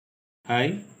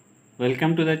Hi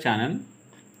welcome to the channel.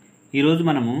 ఈరోజు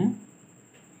మనము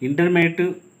intermediate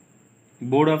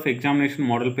board of examination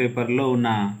model పేపర్లో ఉన్న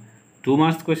 2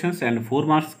 marks questions and 4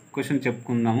 marks question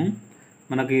చెప్పుకుందాము.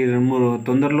 మనకి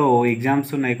తొందరలో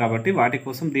ఎగ్జామ్స్ ఉన్నాయి కాబట్టి వాటి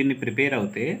కోసం దీన్ని ప్రిపేర్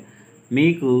అవుతే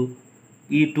మీకు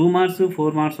ఈ 2 మార్క్స్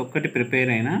 4 మార్క్స్ ఒక్కటి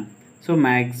ప్రిపేర్ అయినా సో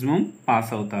మ్యాక్సిమం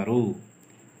పాస్ అవుతారు.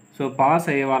 సో పాస్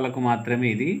అయ్యే వాళ్ళకు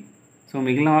మాత్రమే ఇది. సో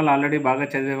మిగిలిన వాళ్ళు ఆల్రెడీ బాగా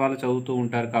చదివే వాళ్ళు చదువుతూ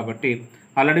ఉంటారు కాబట్టి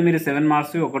ఆల్రెడీ మీరు 7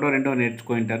 మార్క్స్ ఒకటో రెండో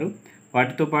నేర్చుకుంటారు.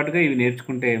 వాటితో పాటుగా ఇవి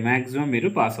నేర్చుకుంటే మ్యాక్సిమం మీరు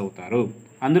పాస్ అవుతారు.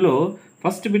 అందులో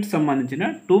ఫస్ట్ బిట్ సంబంధించిన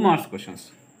 2 marks questions.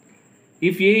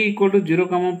 If A equal to 0,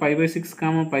 π/6,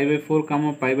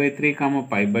 π/4, π/3,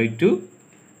 π/2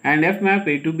 and F map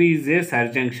A to be is a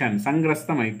సర్జంక్షన్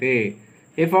సంగ్రస్తం అయితే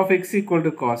F of X equal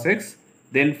to cos X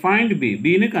then find B,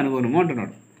 బీని కనుగొనము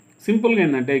అంటున్నాడు. సింపుల్గా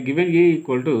ఏంటంటే given a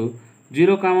equal to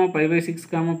 0,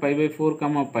 π/6,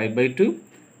 π/4, π/2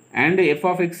 and F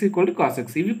of X equal to cos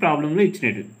X, ఇవి ప్రాబ్లంలో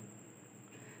ఇచ్చినట్టు.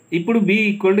 ఇప్పుడు B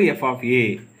equal to F of ఏ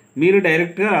మీరు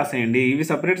డైరెక్ట్గా రాసేయండి. ఇవి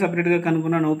సపరేట్గా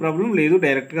కనుక్కున్నా నో ప్రాబ్లం, లేదు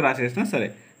డైరెక్ట్గా రాసేసినా సరే.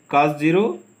 Cos 0,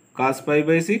 cos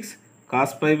π/6,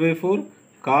 cos π/4,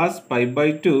 cos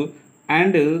π/2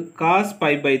 and cos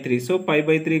π/3. So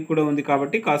π/3 కూడా ఉంది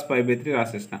కాబట్టి కాస్ π/3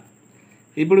 రాసేసిన.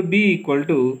 ఇప్పుడు B equal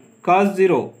to cos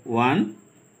 0 1,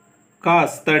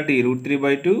 cos 30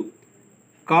 √3/2,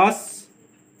 cos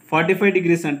 45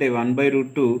 degrees అంటే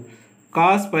 1/√2,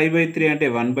 కాస్ π/3 అంటే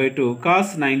 1/2,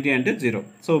 కాస్ 90 అంటే 0.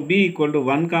 So B equal to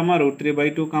 1,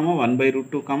 √3/2,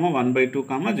 1/√2, 1/2,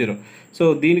 0. So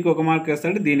దీనికి ఒక మార్క్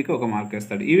వేస్తాడు, దీనికి ఒక మార్క్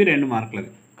వేస్తాడు. ఇవి 2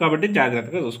 మార్కులది కాబట్టి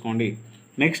జాగ్రత్తగా చూసుకోండి.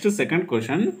 Next second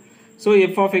question. So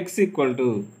F of X equal to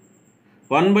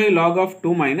 1/log of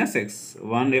 2 minus x.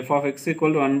 F of X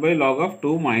equal to 1/log of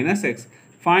 2 minus x.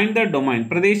 Find the domain,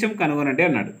 ప్రదేశం కనుగొనండి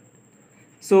అన్నాడు.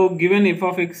 So given F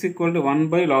of X equal to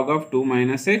 1/log of 2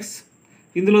 minus x.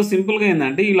 ఇందులో సింపుల్గా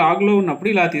ఏంటంటే ఈ లాగ్లో ఉన్నప్పుడు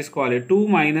ఇలా తీసుకోవాలి. 2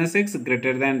 minus x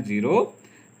greater than 0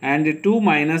 and 2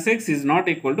 minus x is not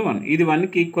equal to 1. ఇది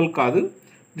 1కి ఈక్వల్ కాదు,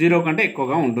 0 కంటే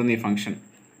ఎక్కువగా ఉంటుంది ఈ ఫంక్షన్.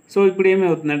 సో ఇప్పుడు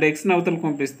ఏమవుతుందంటే ఎక్స్ని అవతలకు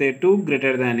పంపిస్తే 2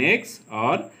 greater than x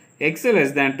are x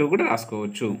less than 2 కూడా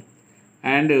రాసుకోవచ్చు.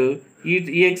 అండ్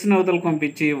ఈ ఎక్స్ని అవతలకు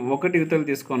పంపించి 1 యువతలు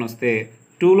తీసుకొని వస్తే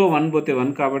 2లో 1 పోతే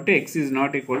 1 కాబట్టి x is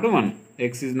not equal to 1.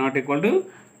 x is not equal to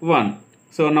 1.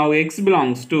 So now x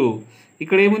belongs to,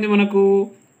 ఇక్కడ ఏముంది మనకు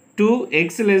 2x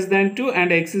less than 2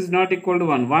 and x is not equal to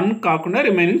 1. 1 కాకుండా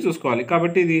రిమైనింగ్ చూసుకోవాలి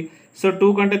కాబట్టి ఇది సో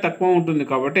 2 కంటే తక్కువ ఉంటుంది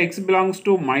కాబట్టి x belongs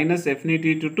to minus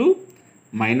affinity to 2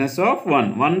 minus of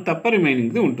 1. 1 తప్ప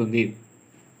రిమైనింగ్ది ఉంటుంది.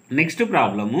 నెక్స్ట్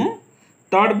ప్రాబ్లము,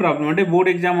 థర్డ్ ప్రాబ్లం అంటే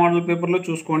బోర్డ్ ఎగ్జామ్ మోడల్ పేపర్లో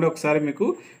చూసుకోండి ఒకసారి. మీకు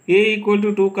ఏ equal to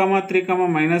 2, 3,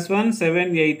 -1 7,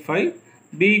 8, 5,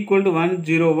 B equal to 1,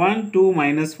 0, 1, 2,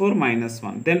 -4,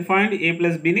 -1 then find a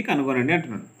plus బిని కనుగొనండి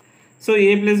అంటున్నాడు. సో ఏ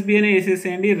ప్లస్ బి అని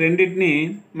వేసేసేయండి. రెండింటిని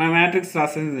మా మ్యాట్రిక్స్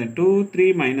రాసేసేయండి. 2, 3,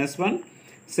 -1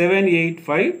 7, 8,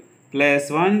 5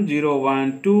 +1, 0, 1,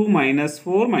 2,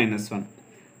 -4, -1.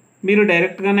 మీరు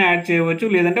డైరెక్ట్గానే యాడ్ చేయవచ్చు,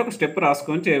 లేదంటే ఒక స్టెప్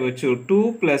రాసుకొని చేయవచ్చు. 2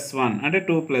 + 1 అంటే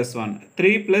 2 + 1,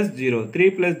 3 + 0, 3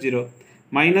 + 0,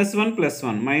 -1 +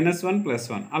 1, -1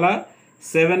 + 1 అలా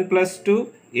 7 + 2,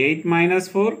 8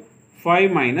 - 4,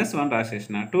 5 - 1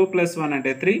 రాసేసిన. 2 + 1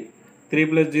 అంటే 3, 3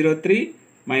 + 0 3,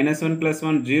 -1 +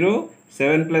 1 0,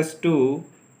 7 + 2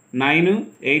 9,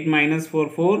 8 - 4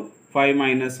 4, 5 -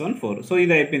 1 4. సో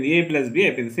ఇది అయిపోయింది, ఏ ప్లస్ బి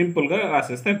అయిపోయింది. సింపుల్గా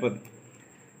రాసేస్తే అయిపోతుంది.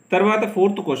 తర్వాత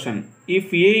fourth question. If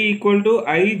A equal to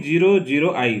i 0 0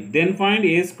 i then find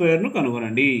a స్క్వేర్ను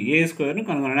కనుగొనండి. ఏ స్క్వేర్ను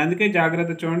కనుగొనండి. అందుకే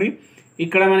జాగ్రత్త చూడండి,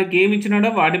 ఇక్కడ మనకి ఏమి ఇచ్చినాడో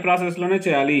వాటి ప్రాసెస్లోనే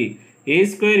చేయాలి. ఏ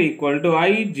square equal to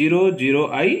i 0 0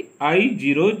 i, i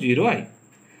 0 0 i.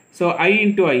 So i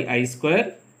into i square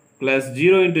plus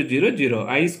 0 into 0 0,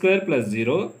 i square plus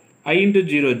 0, i into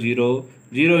 0 0,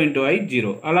 0 into i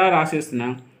 0 అలా రాసేస్తున్నా.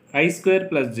 i square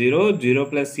plus 0, 0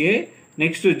 plus A,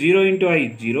 next 0 into i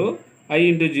 0, i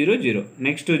into 0 0,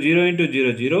 next 0 into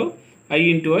 0 0, i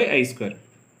into i square.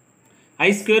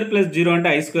 i square plus 0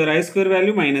 అంటే i square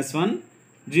value -1,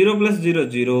 0 plus 0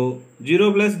 0, 0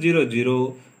 plus 0 0,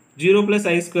 0 plus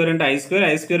i square అంటే i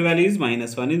square value is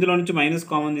 -1. ఇందులో నుంచి minus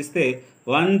common తీస్తే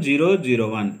 1 0 0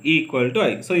 1 equal to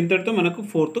i. So ఇంతటితో మనకు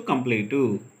fourth complete.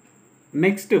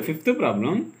 Next fifth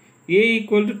problem. A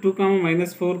equal to 2,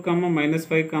 -4,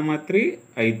 -5, 3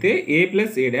 అయితే ఏ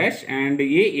plus A dash and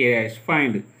A dash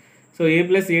find. So A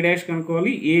plus A dash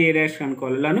కనుక్కోవాలి, ఏ dash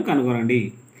కనుక్కోవాలి, ఇలాను కనుగొనండి.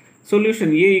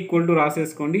 Solution A equal to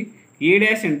రాసేసుకోండి. A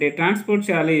dash అంటే transport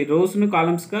చేయాలి, రోస్ను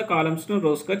కాలమ్స్ను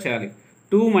రోస్గా చేయాలి.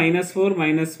 2 -4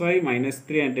 -5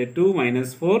 -3 అంటే 2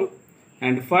 -4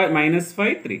 and 5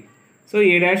 -5 3. So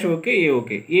A dash okay, A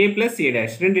okay. A plus A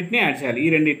dash రెండింటిని add చేయాలి. ఈ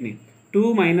రెండింటిని 2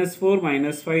 -4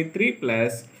 -5 3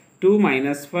 + 2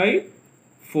 -5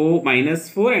 4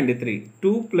 -4 and 3.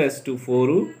 2 + 2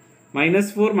 4.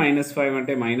 -4 -5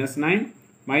 అంటే -9.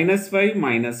 -5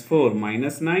 -4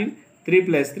 -9. 3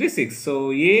 + 3 6. So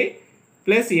a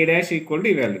 + a dash equal to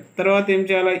ఈ వాల్యూ. తర్వాత ఏం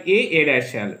చేయాలి? a డాష్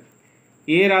చేయాలి.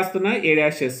 ఏ రాస్తున్నా ఏ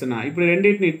డాష్ చేస్తున్నా. ఇప్పుడు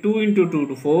రెండింటిని 2 ×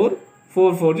 2 4,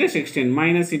 4 4 జా 16,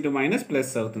 మైనస్ ఇంటూ మైనస్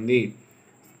ప్లస్ అవుతుంది.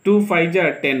 2 5 జా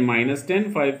 10 -10,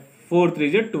 5 4 3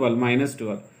 జా 12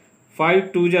 -12, 5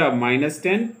 2 జా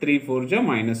 -10, 3 4 జా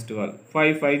 -12,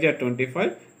 5 5 జా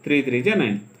 25, 3 3 జా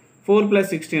 9. 4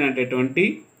 + 16 అంటే 20,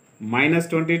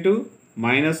 -22,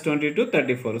 -22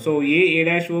 34. So a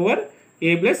dash over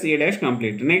a + a dash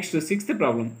complete. Next 6th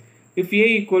problem. If a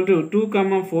equal to 2,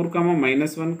 4,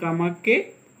 -1, k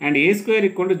and a square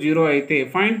equal to 0 అయితే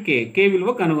find k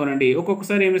విలువ కనుగొనండి.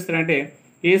 ఒక్కొక్కసారి ఏమి ఇస్తారంటే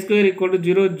a square equal to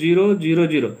 0 0 0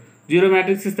 0 0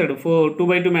 matrix ఇస్తాడు.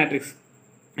 2/2 మ్యాట్రిక్స్.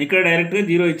 ఇక్కడ డైరెక్ట్గా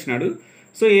 0 ఇచ్చినాడు.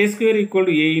 So a square equal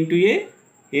to a ×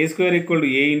 a square equal to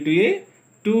a × a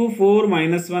 2 4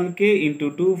 -1k ×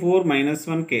 2 4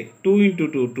 -1k 2 × 2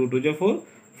 2 2 జా 4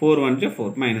 4 1 జా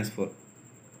 4 -4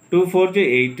 2 4 జా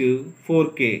 8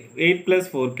 4k 8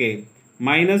 + 4k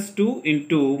 -2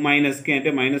 × -k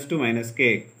అంటే -2 - k.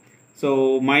 So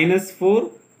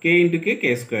 -4k ×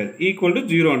 k square equal to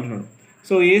 0 అంటున్నాడు.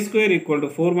 So a square equal to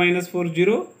 4 - 4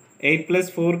 0, 8 +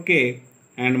 4k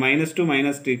and -2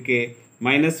 - 3k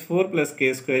 -4 + k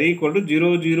square equal to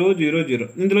 0 0 0 0.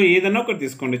 ఇందులో ఏదన్నా ఒకటి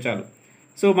తీసుకోండి చాలు.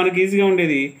 సో మనకి ఈజీగా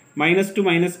ఉండేది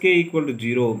 -2 - k equal to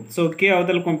 0. So k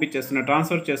అవతలకు పంపించేస్తున్నా,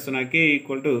 ట్రాన్స్ఫర్ చేస్తున్నా, k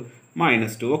ఈక్వల్ టు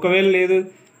 -2. ఒకవేళ లేదు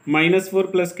 -4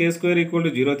 + k square ఈక్వల్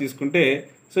టు 0 తీసుకుంటే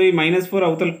సో ఈ -4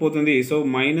 అవతలకు పోతుంది. So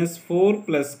 -4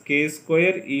 + k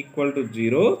square equal to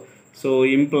 0. So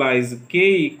implies k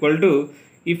equal to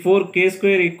ఈ 4k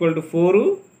square equal to 4.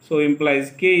 So implies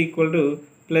k equal to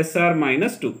 +or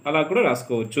 -2 అలా కూడా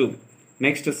రాసుకోవచ్చు.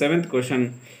 Next 7th question.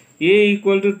 a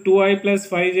equal to 2i +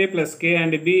 5j + k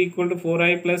and b equal to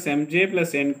 4i + mj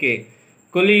 + nk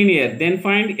collinear. Then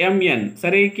find mn.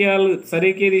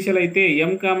 సరేకే దిశలు అయితే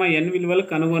m, n విలువలు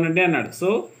కనుగొనండి అన్నాడు. So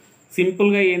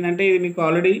సింపుల్గా ఏంటంటే ఇది మీకు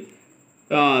ఆల్రెడీ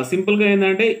సింపుల్గా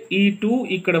ఏంటంటే ఈ 2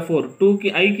 ఇక్కడ 4, 2కి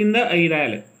i కింద i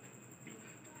రాయాలి.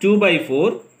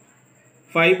 2/4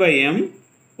 5/m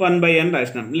 1/n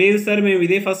రాసినాం. లేదు సార్ మేము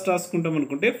ఇదే ఫస్ట్ రాసుకుంటాం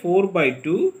అనుకుంటే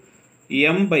 4/2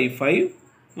 m/5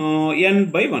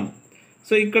 n/1.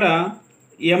 సో ఇక్కడ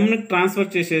mని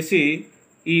ట్రాన్స్ఫర్ చేసేసి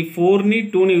ఈ 4ని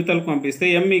 2ని యువతలకు పంపిస్తే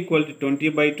m ఈక్వల్ టు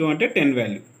 20/2 అంటే 10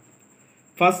 వాల్యూ.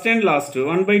 ఫస్ట్ అండ్ లాస్ట్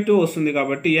 1/2 వస్తుంది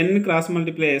కాబట్టి n క్రాస్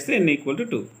మల్టిప్లై చేస్తే n ఈక్వల్ టు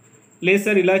 2. లేదు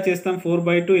సార్ ఇలా చేస్తాం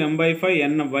 4/2 m/5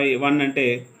 n/1 అంటే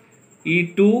ఈ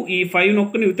 2 ఈ 5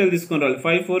 నొక్కని యువతలు తీసుకొని రావాలి.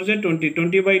 5 4 జా 20,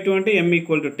 20/2 అంటే m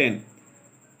equal to 10,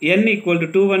 n equal to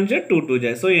 2 1 జా 2 2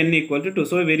 జా. So n equal to 2.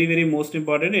 So very very most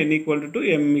important, n equal to 2,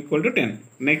 m equal to 10.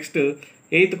 Next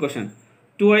 8th question.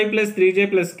 2i + 3j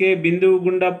 + k బిందువు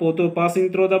గుండా పోతూ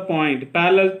passing through the point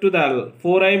parallel to the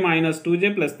 4i - 2j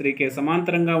 + 3k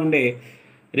సమాంతరంగా ఉండే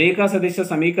రేఖా సదిశ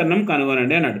సమీకరణం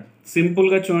కనుగొనండి అన్నాడు.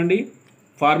 సింపుల్గా చూడండి,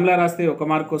 ఫార్ములా రాస్తే 1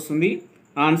 మార్క్ వస్తుంది,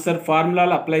 ఆన్సర్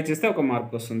ఫార్ములాలో అప్లై చేస్తే 1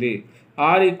 మార్క్ వస్తుంది.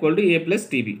 r equal to a +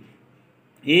 tb.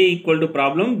 a equal to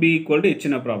problem, b equal to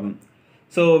ఇచ్చిన problem.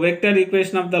 So vector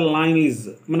equation of the line is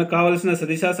మనకు కావాల్సిన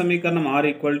సదిశా సమీకరణం r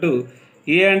ఈక్వల్ టు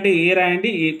a అంటే a రాయండి,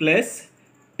 a +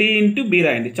 t × b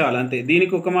రాయండి చాలు, అంతే.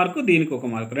 దీనికి 1 మార్కు, దీనికి 1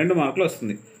 మార్కు, 2 మార్కులు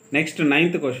వస్తుంది. Next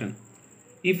 9th question.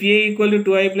 If a equal to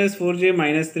 2i + 4j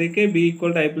 - 3k, b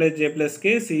equal to i + j + k,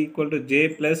 c equal to j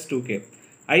 + 2k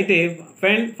అయితే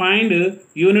find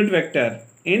unit vector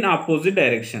in opposite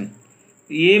direction.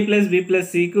 a + b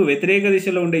 + cకు వ్యతిరేక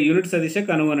దిశలో ఉండే unit సదిశ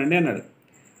కనుగొనండి అన్నాడు.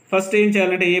 First ఏం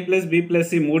చేయాలంటే a + b +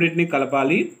 c మూడింటిని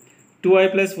కలపాలి. 2i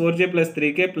 + 4j +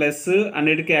 3k ప్లస్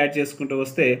అన్నిటికీ యాడ్ చేసుకుంటూ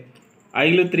వస్తే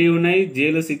ఐలు 3 ఉన్నాయి,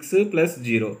 జేలు 6 +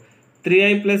 0,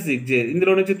 3i + 6j.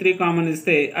 ఇందులో నుంచి 3 కామన్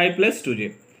ఇస్తే i + 2j.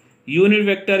 Unit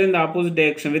vector in the opposite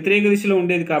direction వ్యతిరేక దిశలో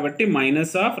ఉండేది కాబట్టి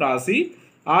 -ఆఫ్ రాసి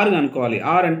r కనుక్కోవాలి.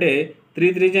 r అంటే 3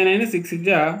 3 జా 9, 6 6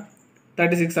 జా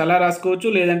 36 అలా రాసుకోవచ్చు.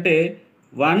 లేదంటే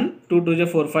 1 2 2 జా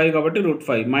 4 5 కాబట్టి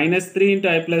 √5 -3 ×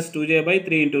 i +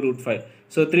 2j/3 × √5.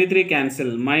 So 3 3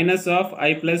 cancel, -of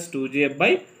i +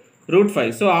 2j/√5.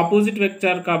 So opposite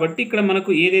vector కాబట్టి ఇక్కడ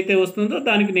మనకు ఏదైతే వస్తుందో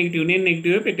దానికి నెగిటివ్, నేను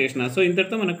నెగిటివ్ పెట్టేసిన. సో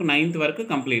ఇంతటితో మనకు 9th వరకు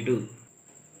కంప్లీట్.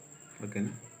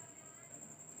 ఓకేనా.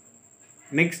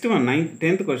 Next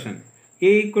 10th question.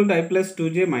 a equal to i +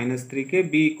 2j - 3k,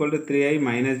 b equal to 3i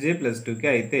 - j + 2k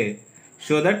అయితే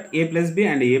show that a + b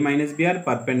and a - b are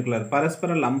perpendicular.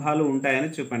 పరస్పర లంబాలు ఉంటాయని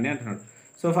చెప్పండి అంటున్నాడు.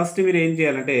 సో ఫస్ట్ మీరు ఏం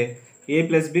చేయాలంటే a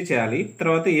 + b చేయాలి,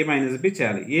 తర్వాత a - b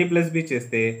చేయాలి. a + b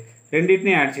చేస్తే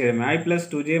రెండింటిని యాడ్ చేయడమే. i +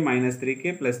 2j - 3k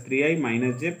 + 3i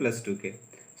 - j + 2k.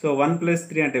 So 1 +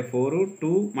 3 అంటే 4,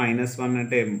 2 - 1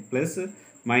 అంటే ప్లస్,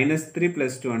 -3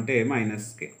 + 2 అంటే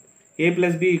 -k. a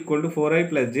 + b = 4i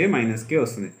 + j - k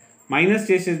వస్తుంది. మైనస్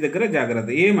చేసే దగ్గర జాగ్రత్త.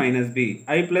 a - b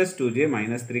i + 2j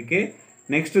 - 3k.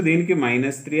 Next దీనికి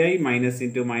 -3i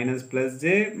 - j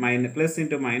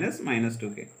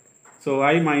 -2k. So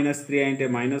i - 3i అంటే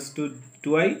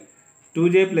 -2i,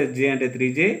 2j + j అంటే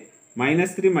 3j,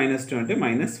 -3 - 2 అంటే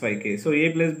 -5k. So a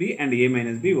 + b and a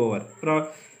 - b over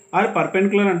are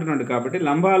perpendicular అంటున్నాడు కాబట్టి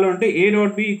లంబాలు అంటే a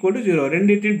డాట్ b = 0.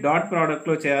 రెండింటిని డాట్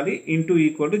ప్రోడక్ట్లో చేయాలి. Into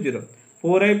 = 0.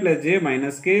 4i + j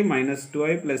 - k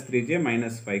 -2i + 3j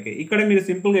 -5k. ఇక్కడ మీరు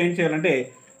సింపుల్గా ఏం చేయాలంటే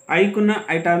ఐకున్న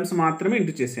ఐ టర్మ్స్ మాత్రమే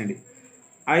ఇంటూ చేసేయండి.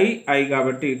 i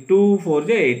కాబట్టి 2 4j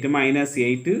 8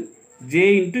 -8 j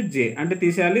ఇంటూ j అంటే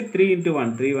తీసేయాలి. 3 ×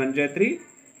 1 3 1 j 3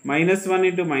 -1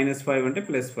 × -5 అంటే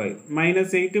 +5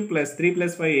 -8 + 3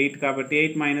 + 5 8 కాబట్టి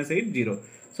 8 - 8 0.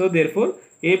 So therefore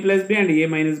a + b and a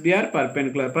 - b are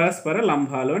perpendicular పరస్పర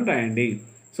లంబాలు అని రాయండి.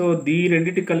 సో ఈ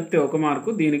రెండింటికి కలిపితే 1 మార్కు,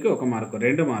 దీనికి 1 మార్కు,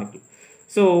 2 మార్కులు.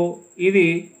 సో ఇది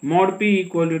mod p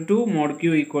 = 2 mod q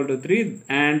 = 3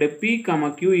 and p,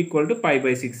 q =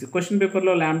 π/6. Question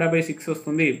పేపర్లో λ/6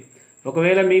 వస్తుంది.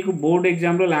 ఒకవేళ మీకు బోర్డ్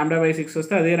ఎగ్జామ్లో λ/6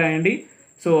 వస్తే అదే రాయండి.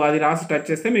 సో అది రాసి టచ్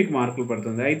చేస్తే మీకు మార్కులు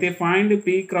పడుతుంది. అయితే find p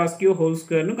x q whole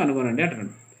స్క్వేర్ను కనుగొనండి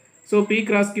అంటున్నాడు. So p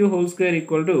x q whole square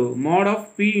 = mod of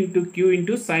p × q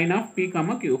 × sin of p,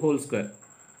 q whole square.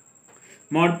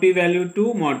 mod p value 2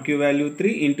 mod q value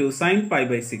 3 × sin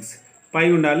π/6. పై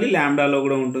ఉండాలి, లాంబ్డాలో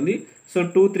కూడా ఉంటుంది. సో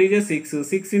 2 3 6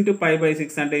 6 ×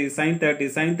 π/6 అంటే sin 30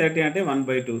 sin 30 అంటే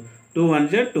 1/2 2 1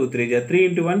 2 3 3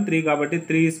 × 1 3 కాబట్టి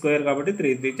 3 square కాబట్టి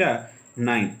 3 3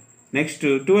 9. Next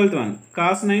 12th one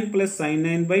cos 9 + sin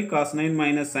 9 cos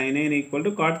 9 - sin 9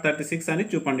 = cot 36 అని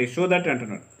చూపండి. Show that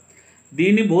అంటున్నాడు.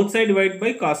 దీన్ని both side divide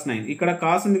by cos 9. ఇక్కడ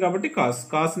cos ఉంది కాబట్టి cos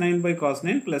 9 cos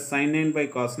 9 + sin 9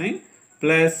 cos 9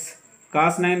 plus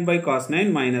cos 9 cos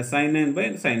 9 - sin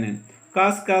 9 sin 9.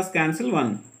 cos cancel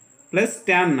 1 plus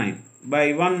tan 9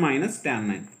 1 - tan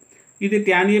 9. ఇది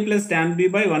tan a + tan b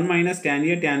 1 - tan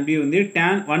a tan b ఉంది.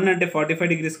 tan 1 అంటే 45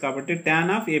 degrees కాబట్టి tan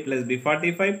of a + b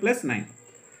 45 + 9.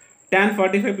 tan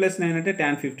 45 + 9 అంటే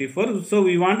tan 54. So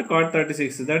we want cot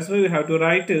 36. That's why we have to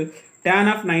write tan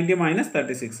of 90 -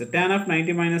 36. tan of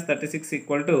 90 - 36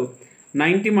 =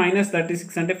 90 -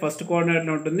 36 అంటే first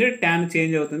కోఆర్డినేట్లో ఉంటుంది. tan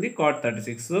change అవుతుంది cot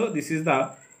 36. So this is the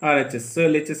RHS. So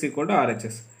LHS =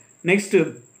 RHS. Next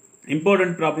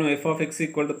important problem f of x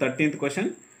 = 13th question.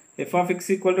 f of x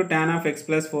 = tan of x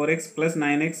 + 4x +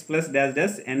 9x + dash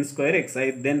dash n² x.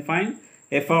 Then find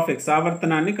f of x.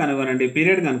 ఆవర్తనాన్ని కనుగొనండి.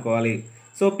 Period కనుక్కోవాలి.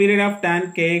 So period of tan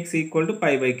kx =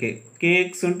 π/k.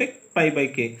 kx ఉంటే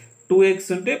π/k, 2x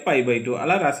ఉంటే π/2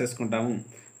 అలా రాసేసుకుంటాము.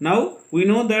 Now we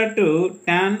know that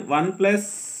tan 1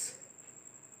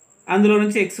 అందులో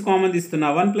నుంచి x common తీస్తున్నా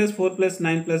 1 + 4 +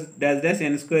 9 + dash dash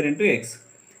n² x.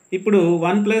 ఇప్పుడు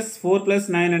 1 + 4 +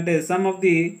 9 అంటే some of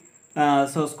the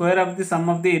square of the some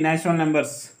of the natural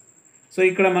numbers. So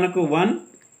ఇక్కడ మనకు 1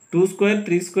 2²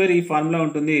 3² ఈ ఫార్ములా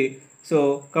ఉంటుంది. సో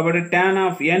కాబట్టి tan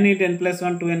of n × n +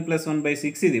 1 2n +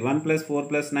 1/6 ఇది 1 + 4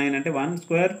 + 9 అంటే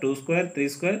 1² 2²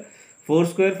 3²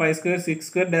 4² 5²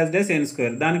 6² dash dash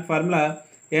n². దానికి formula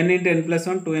n × n +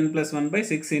 1 2n +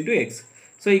 1/6 × x.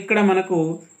 So ఇక్కడ మనకు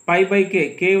π/k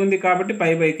k ఉంది కాబట్టి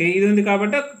π/k, ఇది ఉంది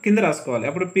కాబట్టి కింద రాసుకోవాలి.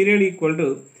 అప్పుడు పీరియడ్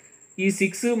ఈ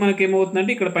 6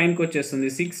 మనకేమవుతుందంటే ఇక్కడ పైనకి వచ్చేస్తుంది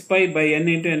 6π/n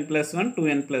 × n + 1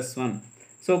 2n + 1.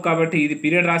 సో కాబట్టి ఇది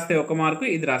పీరియడ్ రాస్తే 1 మార్కు,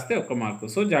 ఇది రాస్తే 1 మార్కు.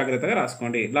 సో జాగ్రత్తగా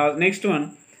రాసుకోండి. Next one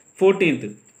 14th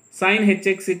sin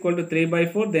hx =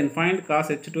 3/4. Then find cos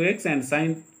h2x and sin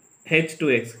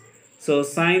h2x. So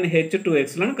sin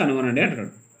h2xలను కనుగొనండి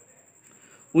అంటాడు.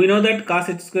 We know that cos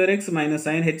h²x -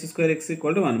 sin h²x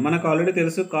 = 1. మనకు ఆల్రెడీ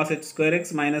తెలుసు cos h²x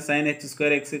 - sin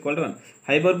h²x = 1.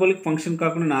 Hyperbolic function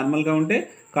కాకుండా నార్మల్గా ఉంటే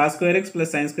cos² x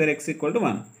 + sin² x =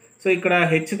 1. So ఇక్కడ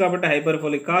h కాబట్టి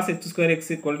hyperbolic cos h²x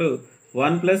 =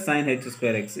 1 + sin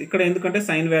h²x. ఇక్కడ ఎందుకంటే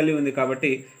సైన్ వాల్యూ ఉంది కాబట్టి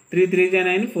 3 3 ×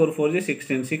 9 4 4 ×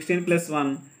 16 16 +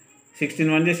 1 16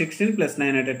 1 × 16 +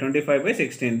 9 అంటే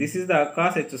 25/16. This is the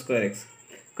cos h²x.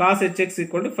 cos hx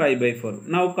 = 5/4.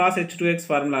 Now cos h2x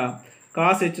formula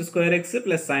cos h²x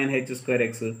 + sin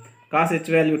h²x. cos h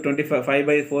value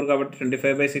 5/4 కాబట్టి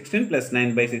 25/16 +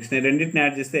 9/16 రెండింటిని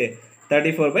add చేస్తే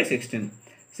 34/16.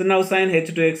 So now sin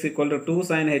h2x = 2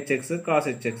 sin hx cos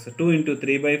hx 2 ×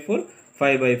 3/4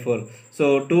 5/4. So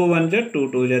 2 1 2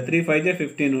 2 3 5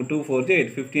 15 2 4 8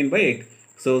 15/8.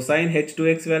 So sin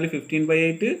h2x value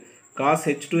 15/8, cos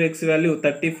h2x value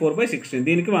 34/16.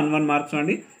 దీనికి 1 1 marks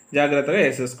అండి, జాగ్రత్తగా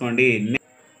వేసేసుకోండి.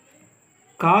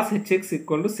 cos hx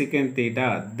 = secant theta.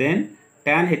 Then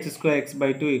tan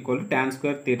h²x/2 = tan²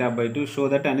 θ/2. Show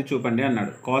that అని చూపండి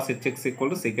అన్నాడు. cos hx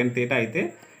 = secant theta అయితే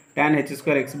tan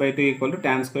h²x/2 =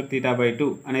 tan² θ/2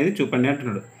 అనేది చూపండి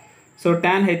అంటున్నాడు. సో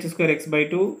tan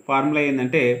h²x/2 ఫార్ములా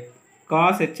ఏంటంటే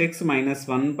cos hx minus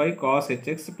 1 by cos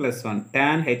hx plus 1.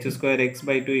 Tan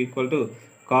h²x/2 equal to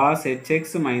cos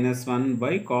hx minus 1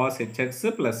 by cos hx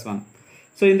plus 1.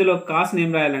 So ఇందులో కాస్ని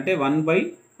ఏం రాయాలంటే 1 by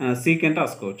secant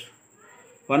రాసుకోవచ్చు.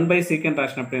 1 by secant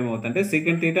రాసినప్పుడు ఏమవుతుందంటే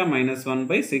secant theta minus 1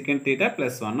 by secant theta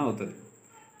plus 1 అవుతుంది.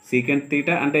 secant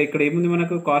theta అంటే ఇక్కడ ఏముంది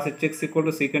మనకు cos hx equal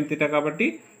to secant theta కాబట్టి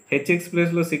hx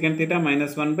ప్లేస్లో secant theta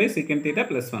minus 1 by secant theta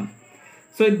plus 1.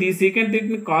 So ఈ secant theta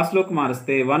ని కాస్లోకి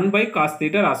మారిస్తే 1 by cos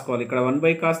theta రాసుకోవాలి. ఇక్కడ 1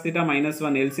 by cos theta minus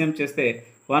 1 LCM చేస్తే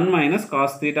 1 minus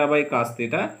cos theta by cos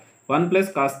theta 1 plus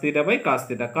cos theta by cos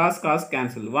theta. cos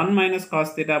cancel. 1 minus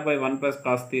cos theta by 1 plus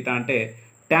cos theta అంటే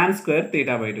tan square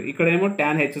theta by 2. ఇక్కడ ఏమో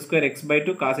tan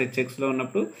h²x/2 cos hxలో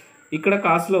ఉన్నప్పుడు ఇక్కడ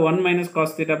కాస్లో 1 minus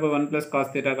cos theta by 1 plus cos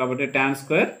theta కాబట్టి tan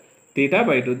square theta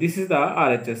by 2. This is the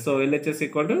RHS. So LHS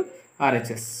equal to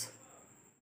RHS.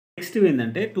 Next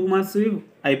ఏంటంటే 2 marks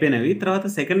అయిపోయినవి. తర్వాత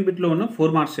second బిట్లో ఉన్న 4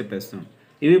 marks చెప్పేస్తున్నాం.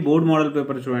 ఇవి board model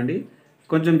paper చూడండి,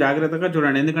 కొంచెం జాగ్రత్తగా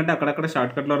చూడండి, ఎందుకంటే అక్కడక్కడ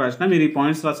షార్ట్కట్లో రాసినా మీరు ఈ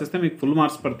పాయింట్స్ రాసేస్తే మీకు ఫుల్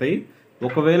మార్క్స్ పడతాయి.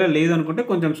 ఒకవేళ లేదనుకుంటే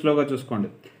కొంచెం స్లోగా చూసుకోండి.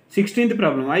 16th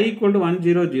problem I equal to 1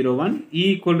 0 0 1 E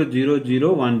equal to 0 0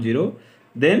 1 0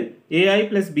 then AI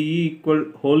plus BE equal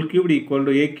whole cubed equal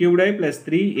to A cubed I plus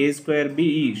 3 A square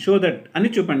BE show that అని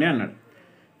చూపండి అన్నాడు.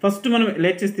 ఫస్ట్ మనం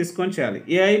LHS తీసుకొని చేయాలి.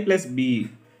 AI plus BE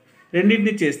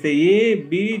రెండింటిని చేస్తే A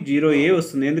B 0 A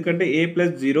వస్తుంది, ఎందుకంటే A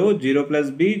plus 0 0 plus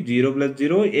B 0 plus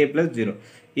 0 A plus 0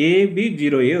 A B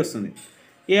 0 A వస్తుంది.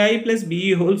 AI plus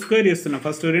BE whole square చేస్తున్నా.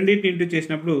 ఫస్ట్ రెండింటిని ఇంటూ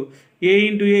చేసినప్పుడు A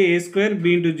into A A square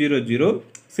B into 0 0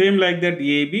 same like that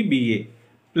AB BA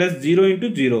plus 0 into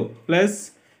 0 plus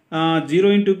 0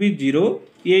 into B 0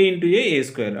 A into A A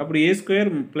square, అప్పుడు A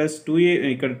square plus 2A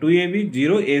ఇక్కడ 2AB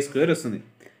 0 A square వస్తుంది.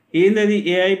 ఏందది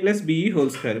AI plus BE whole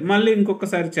square. మళ్ళీ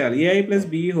ఇంకొకసారి చేయాలి. AI plus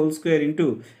BE whole square into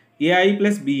AI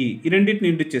plus BE ఈ రెండింటిని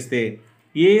into చేస్తే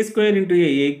A square into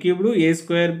A cubed A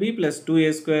square B plus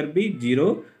 2A square B 0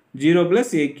 0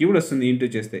 plus A cubed వస్తుంది into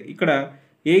చేస్తే. ఇక్కడ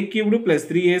A cubed plus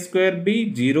 3A square B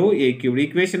 0 A cubed.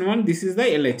 Equation 1 this is the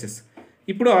LHS.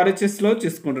 ఇప్పుడు RHSలో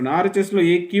చేసుకుంటున్నాను. RHSలో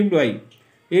A cubed I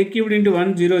A cubed into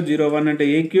 1 0 0 1 అంటే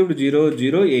A cubed 0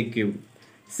 0 A cubed.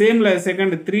 Same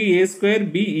second 3A square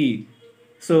BE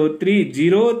so 3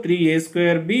 0 3A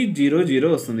square B 0 0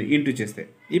 వస్తుంది into చేస్తే.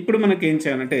 ఇప్పుడు మనకి ఏం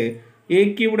చేయాలంటే A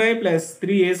cubed I plus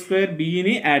 3A square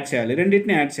BEని add చేయాలి,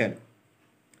 రెండింటిని యాడ్ చేయాలి.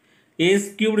 A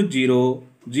cubed 0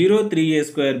 0 3A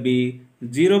square B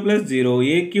 0 plus 0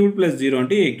 A cubed plus 0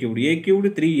 అంటే A cubed, A cubed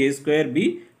 3A square B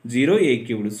 0 A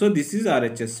cubed. So this is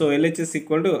RHS. So LHS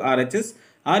equal to RHS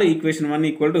are equation 1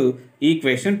 equal to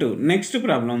equation 2. Next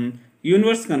problem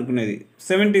universe కనుక్కునేది.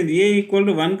 17th A equal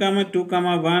to 1 2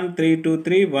 1 3 2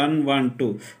 3 1 1 2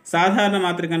 సాధారణ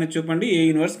మాత్రికని చూపండి, A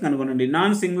universe కనుగొనండి.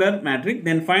 Non singular matric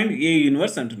then find A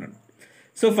universe అంటున్నాడు.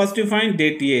 So first you find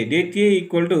date A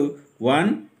equal to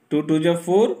 1 2 2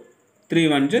 4 3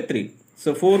 1 3.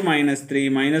 So 4 minus 3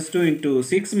 minus 2 into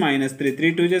 6 minus 3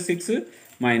 3 2 6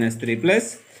 minus 3 plus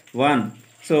 1.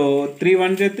 So 3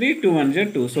 1 3 2 1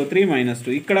 2. So 3 minus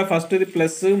 2 ఇక్కడ ఫస్ట్ది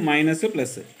plus minus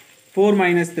plus 4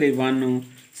 minus 3 1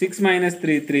 6 minus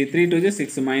 3 3 3 2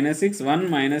 6 minus 6 1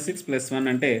 minus 6 plus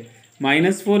 1 అంటే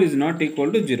minus 4 is not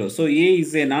equal to 0. So A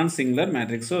is a non singular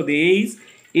matrix. So the A is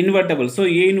invertible. So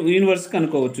A universe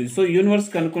కనుక్కోవచ్చు. So universe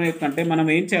కనుక్కునే కంటే మనం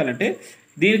ఏం చేయాలంటే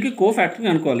దీనికి cofactor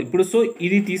కనుక్కోవాలి. ఇప్పుడు so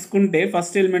ఇది తీసుకుంటే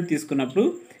ఫస్ట్ ఎలిమెంట్ తీసుకున్నప్పుడు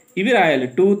ఇవి రాయాలి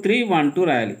 2 3 1 2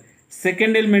 రాయాలి.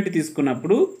 సెకండ్ ఎలిమెంట్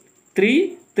తీసుకున్నప్పుడు 3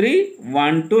 3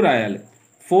 1 2 రాయాలి.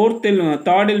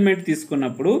 థర్డ్ ఎలిమెంట్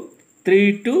తీసుకున్నప్పుడు 3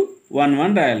 2 1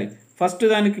 1 రాయాలి. ఫస్ట్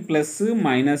దానికి plus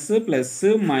minus plus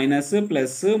minus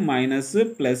plus minus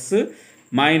plus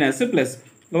minus plus.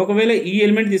 ఒకవేళ ఈ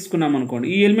ఎలిమెంట్ తీసుకున్నాం అనుకోండి,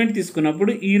 ఈ ఎలిమెంట్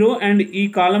తీసుకున్నప్పుడు ఈ రో అండ్ ఈ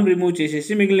కాలం రిమూవ్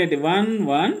చేసేసి మిగిలినవి 1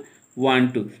 1 1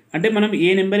 2 అంటే మనం ఏ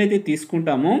నెంబర్ అయితే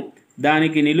తీసుకుంటామో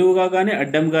దానికి నిలువుగా కానీ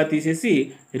అడ్డంగా తీసేసి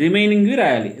రిమైనింగ్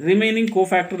రాయాలి. రిమైనింగ్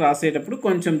కోఫ్యాక్టర్ రాసేటప్పుడు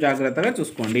కొంచెం జాగ్రత్తగా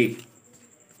చూసుకోండి.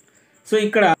 సో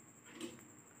ఇక్కడ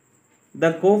the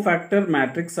cofactor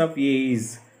matrix of A is,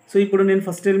 so ఇప్పుడు నేను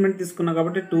ఫస్ట్ ఎలిమెంట్ తీసుకున్నా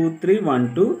కాబట్టి 2 3 1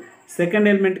 2, సెకండ్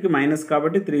ఎలిమెంట్కి మైనస్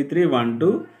కాబట్టి 3 3 1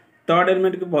 2, థర్డ్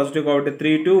ఎలిమెంట్కి పాజిటివ్ కాబట్టి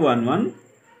 3 2 1 1.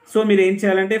 సో మీరు ఏం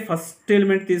చేయాలంటే ఫస్ట్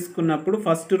ఎలిమెంట్ తీసుకున్నప్పుడు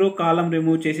ఫస్ట్ రో కాలం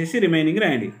రిమూవ్ చేసేసి రిమైనింగ్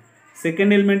రాయండి.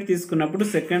 సెకండ్ ఎలిమెంట్ తీసుకున్నప్పుడు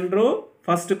సెకండ్ రో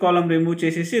ఫస్ట్ కాలం రిమూవ్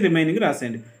చేసేసి రిమైనింగ్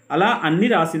రాసేయండి. అలా అన్నీ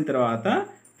రాసిన తర్వాత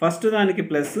ఫస్ట్ దానికి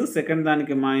ప్లస్, సెకండ్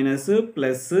దానికి minus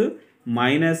plus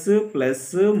minus plus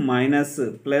minus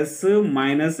plus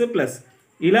minus plus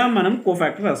ఇలా మనం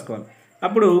కోఫ్యాక్టర్ రాసుకోవాలి.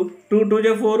 అప్పుడు 2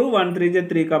 2 4 1 3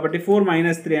 3 కాబట్టి 4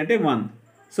 minus 3 అంటే 1.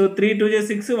 సో 3 2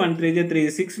 6 1 3 3,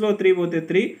 6లో 3 పోతే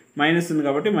 3 మైనస్ ఉంది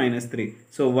కాబట్టి -3.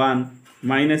 సో 1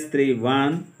 -3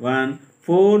 1 1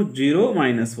 4 0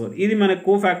 -4. ఇది మన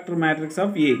కోఫాక్టర్ మ్యాట్రిక్స్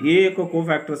ఆఫ్ ఏ యొక్క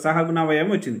కోఫాక్టర్ సహగుణ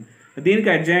అవయవం వచ్చింది. దీనికి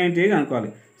అడ్జాయింట్ ఏ కనుక్కోవాలి.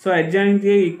 So adjoint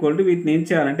A equal to వీటిని ఏం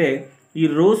చేయాలంటే ఈ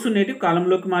రోస్ ఉన్నట్టు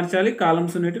కాలంలోకి మార్చాలి,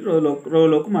 కాలమ్స్ ఉన్నట్టు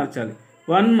రోలోకి మార్చాలి.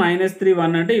 1 -3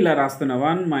 1 అంటే ఇలా రాస్తున్నా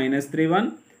 1 -3 1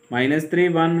 -3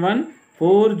 1 1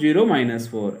 4 0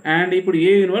 -4. అండ్ ఇప్పుడు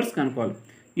ఏ ఇన్వర్స్ కనుక్కోవాలి.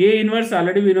 ఏ inverse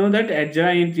already we know that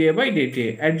adjoint A by det A.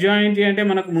 Adjoint ఏ అంటే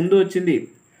మనకు ముందు వచ్చింది,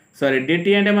 సారీ డెట్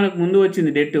ఏ అంటే మనకు ముందు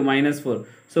వచ్చింది డెట్ -4.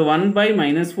 సో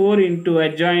 1/-4 ఇంటూ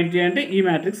అడ్జాయింట్ ఏ అంటే ఈ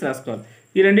మ్యాట్రిక్స్ రాసుకోవాలి.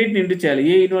 ఈ రెండింటిని ఇంటూ చేయాలి.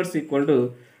 ఏ ఇన్వర్స్ ఈక్వల్ టు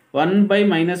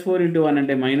 1/-4 ఇంటూ 1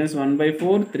 అంటే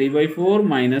 -1/4 3/4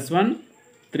 -1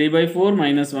 3/4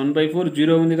 -1/4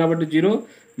 0 ఉంది కాబట్టి 0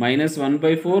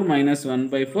 -1/4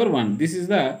 -1/4 1. This is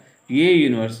the A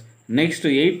inverse. Next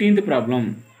 18th problem.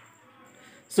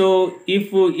 So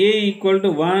if A equal to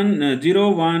 0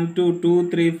 1 2 2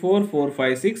 3 4 4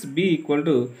 5 6 b equal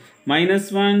to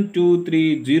 -1 2 3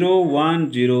 0 1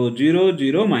 0 0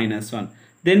 0 -1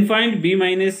 then find b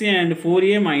minus A and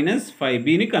 4a -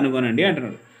 5bని కనుగొనండి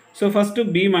అంటున్నాడు. సో ఫస్ట్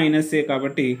b మైనస్ ఏ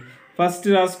కాబట్టి first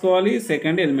రాసుకోవాలి,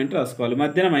 second element రాసుకోవాలి,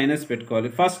 మధ్యన minus పెట్టుకోవాలి.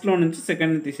 ఫస్ట్లో నుంచి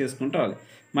సెకండ్ని తీసేసుకుంటూ రావాలి.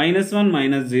 -1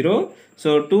 -0.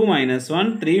 సో 2 -1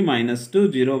 3 -2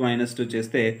 0 -2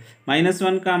 చేస్తే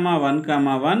 -1, 1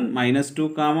 1 -2,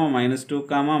 -2,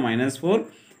 -4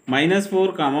 -4,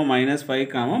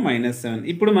 -5, -7.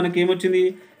 ఇప్పుడు మనకేమొచ్చింది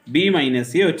b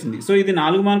మైనస్ ఏ వచ్చింది. సో ఇది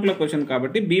 4 మార్కుల క్వశ్చన్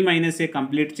కాబట్టి b మైనస్ ఏ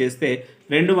కంప్లీట్ చేస్తే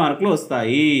 2 మార్కులు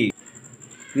వస్తాయి.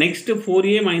 నెక్స్ట్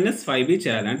 4a - 5b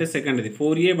చేయాలి. అంటే సెకండ్ది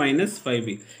 4a - 5b.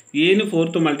 ఏని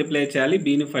 4తో మల్టిప్లై చేయాలి,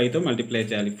 బీని 5తో మల్టిప్లై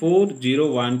చేయాలి. 4 0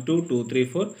 1 2 2 3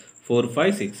 4 4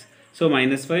 5 6. So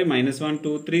 -5 -1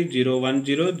 2 3 0 1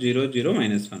 0 0 0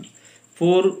 -1.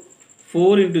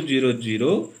 4 into 0 0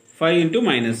 5 into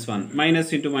 -1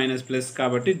 minus into minus plus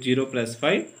కాబట్టి 0 +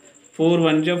 5 4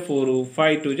 1 జ 4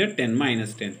 5 2 జ 10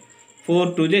 -10 4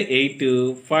 2 జ 8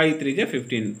 5 3 జ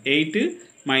 15 8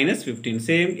 -15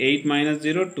 సేమ్ 8 -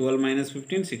 0 12 -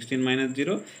 15 16 -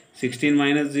 0 16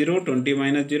 - 0 20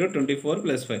 - 0 24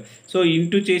 + 5. సో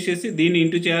ఇంటూ చేసేసి దీన్ని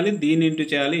ఇంటూ చేయాలి, దీన్ని ఇంటూ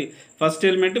చేయాలి. ఫస్ట్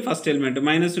ఎలిమెంట్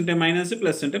మైనస్ ఉంటే మైనస్,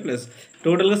 ప్లస్ ఉంటే ప్లస్,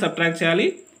 టోటల్గా సబ్ట్రాక్ట్ చేయాలి.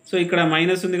 సో ఇక్కడ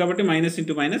మైనస్ ఉంది కాబట్టి మైనస్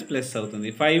ఇంటూ మైనస్ ప్లస్ అవుతుంది.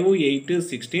 5 8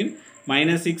 16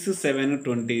 -6 7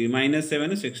 20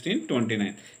 -7 16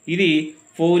 29. ఇది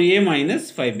 4a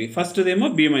 - 5b. ఫస్ట్దేమో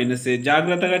b మైనస్ ఏ.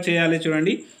 జాగ్రత్తగా చేయాలి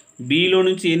చూడండి. బీలో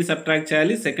నుంచి ఏని సబ్ట్రాక్ట్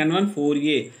చేయాలి. Second one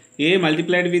 4a, A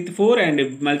multiplied with 4 and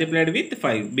multiplied with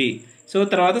 5b. So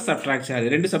తర్వాత సబ్ట్రాక్ట్ చేయాలి.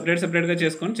 రెండు సపరేట్గా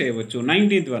చేసుకొని చేయవచ్చు.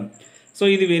 19th one. సో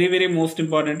ఇది very very most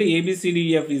important.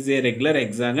 ABCDEF is a regular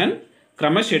hexagon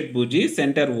క్రమ షట్భుజి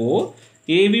centre O.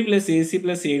 AB + AC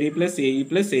 + AD + AE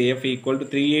 + AF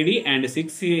 = 3AD and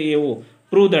 6AO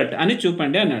prove that అని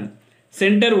చూపండి అన్నాడు.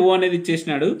 సెంటర్ O అనేది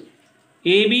ఇచ్చేసినాడు.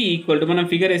 AB ఈక్వల్ టు మనం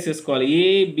ఫిగర్ వేసేసుకోవాలి.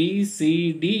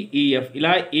 ABCDEF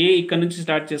ఇలా ఏ ఇక్కడ నుంచి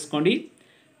స్టార్ట్ చేసుకోండి.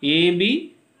 AB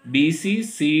BC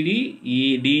CD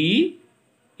DE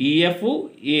EF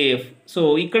AF. So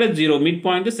ఇక్కడ 0 మిడ్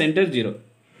పాయింట్ సెంటర్ 0.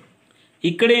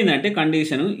 ఇక్కడ ఏంటంటే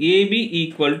condition AB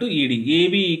equal to ED,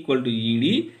 AB equal to ED,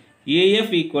 AF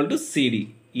equal to CD,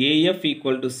 AF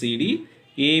equal to CD,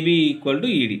 AB equal to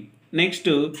ED. Next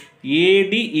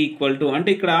AD equal to అంటే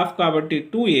ఇక్కడ of కాబట్టి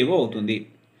 2AO అవుతుంది.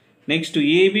 Next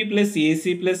AB + AC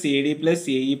 + AD +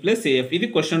 AE + AF ఇది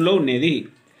క్వశ్చన్లో ఉండేది.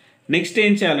 Next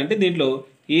ఏం చేయాలంటే దీంట్లో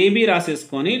AB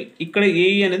రాసేసుకొని ఇక్కడ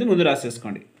AE అనేది ముందు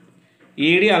రాసేసుకోండి.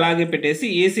 AD అలాగే పెట్టేసి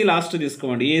AC లాస్ట్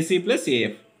తీసుకోండి. AC +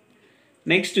 AF.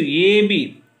 Next AB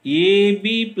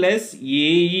 +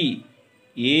 AE,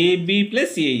 AB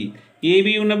 + AE. AB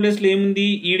ఉన్న ప్లేస్లో ఏముంది?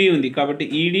 ED ఉంది కాబట్టి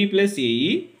ED +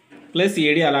 AE +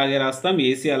 AD అలాగే రాస్తాం,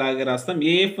 AC అలాగే రాస్తాం.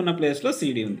 AF ఉన్న ప్లేస్లో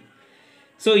CD ఉంది.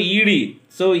 So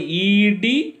ED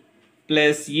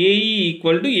 + AE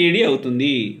equal to AD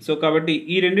అవుతుంది. సో కాబట్టి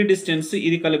ఈ రెండు డిస్టెన్స్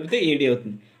ఇది కలిపితే AD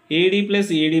అవుతుంది. AD +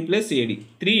 AD + AD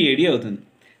 3AD అవుతుంది.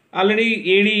 Already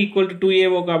AD equal to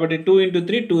 2AO కాబట్టి 2 ×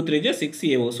 3 2 3 జ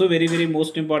 6AO. So very very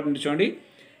most important చూడండి.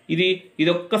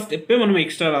 ఇదొక్క స్టెప్పే మనం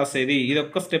ఎక్స్ట్రా రాసేది,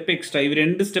 ఇదొక్క స్టెప్ ఎక్స్ట్రా. ఇవి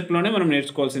 2 స్టెప్లోనే మనం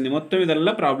నేర్చుకోవాల్సింది. మొత్తం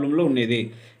ఇదల్లా ప్రాబ్లంలో ఉండేది.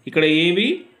 ఇక్కడ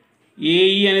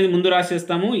AE అనేది ముందు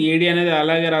రాసేస్తాము, AD అనేది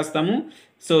అలాగే రాస్తాము.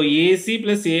 సో AC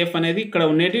 + AF అనేది ఇక్కడ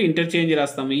ఉండేవి ఇంటర్చేంజ్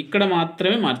రాస్తాము, ఇక్కడ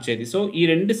మాత్రమే మార్చేది. సో ఈ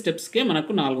 2 స్టెప్స్కే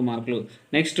మనకు 4 మార్కులు.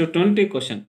 Next 20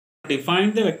 question.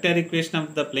 Define the vector equation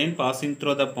of the plane passing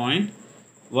through the point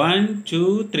 1 2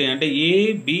 3 అంటే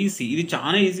ABC. ఇది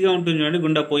చాలా ఈజీగా ఉంటుంది చూడండి.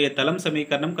 గుండా పోయే తలం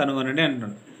సమీకరణం కనుగొనండి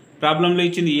అంటున్నాడు. ప్రాబ్లంలో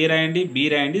ఇచ్చింది A రాయండి, B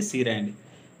రాయండి, C రాయండి.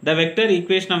 The vector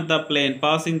equation of the plane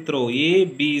passing through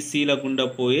ABCల గుండా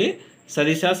పోయే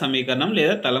సదిశ సమీకరణం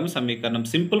లేదా తలం సమీకరణం.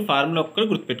 సింపుల్ ఫార్ములా ఒక్కటి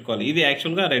గుర్తుపెట్టుకోవాలి. ఇది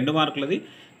యాక్చువల్గా 2 మార్కులది,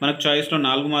 మనకు చాయిస్లో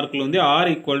 4 మార్కులు ఉంది. R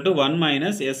 = 1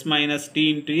 - S - T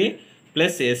 × A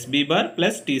plus SB bar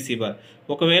plus TC bar.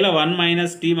 ఒకవేళ 1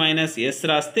 మైనస్ టీ మైనస్ ఎస్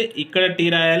రాస్తే ఇక్కడ టీ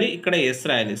రాయాలి, ఇక్కడ ఎస్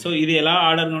రాయాలి. సో ఇది ఎలా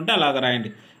ఆర్డర్ ఉంటే అలాగ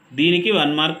రాయండి. దీనికి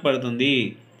 1 మార్క్ పడుతుంది.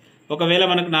 ఒకవేళ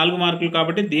మనకు 4 మార్కులు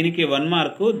కాబట్టి దీనికి 1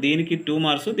 మార్కు, దీనికి 2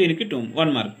 మార్క్స్, దీనికి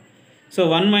 1 mark. So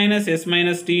 1 minus yes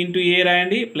minus tea into ఏ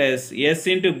రాయండి, ప్లస్ ఎస్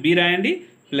ఇంటూ బి రాయండి,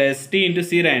 ప్లస్ టీ ఇంటూ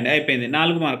సి రాయండి. అయిపోయింది.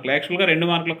 4 మార్కులు. యాక్చువల్గా 2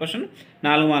 మార్కుల క్వశ్చన్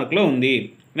 4 మార్కులో ఉంది.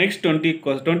 Next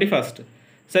 21st.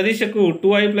 సదిశకు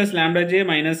 2i plus lambda J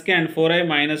minus K and 4i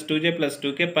minus 2j plus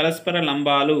 2k పరస్పర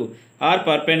లంబాలు are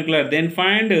perpendicular. Then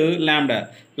find lambda.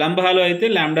 లంబాలు అయితే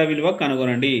లాంబ్డా విలువ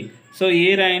కనుగొనండి. సో ఏ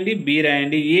రాయండి, బి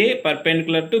రాయండి. ఏ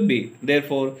perpendicular to be, there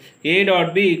four A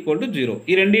dot B equal to 0.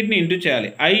 ఈ రెండింటిని into చేయాలి.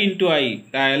 I into I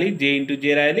రాయాలి, జే ఇంటూ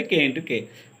జే రాయాలి, కే ఇంటూ కే.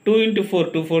 2 ఇంటూ 4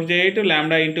 2 4 జే 8,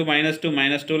 లాంబ్డా ఇంటూ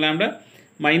 -2 లాంబ్డా,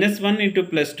 -1 ఇంటూ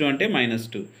 +2 అంటే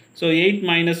 -2. సో 8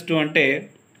 -2 అంటే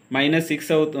 -6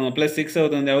 అవుతుంది, +6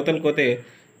 అవుతుంది. అవతలకోతే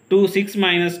 6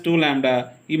 - 2 లాంబ్డా.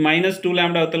 ఈ -2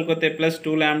 lambda అవతలకోతే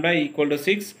 +2 lambda equal to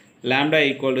 6. Lambda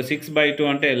equal to 6/2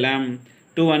 అంటే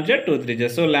 2 1 2 3.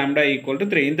 So lambda equal to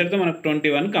 3. ఇంతటితో మనకు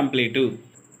 21 complete.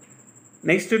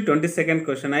 Next 22nd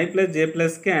question. i plus J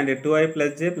plus K and 2i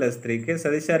plus J plus 3k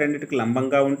సదిశ రెండింటికి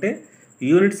లంబంగా ఉంటే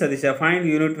unit సదిశ. Find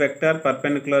unit vector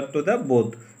perpendicular to the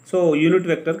both. So unit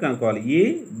vector కనుక్కోవాలి. A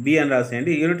B అని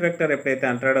రాసేయండి. Unit vector ఎప్పుడైతే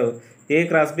అంటాడో ఏ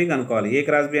cross B కనుక్కోవాలి. ఏ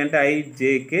cross B అంటే i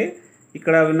jk.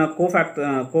 ఇక్కడ ఉన్న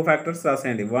కోఫాక్టర్స్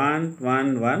రాసేయండి. 1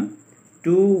 1 1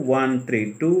 2 1 3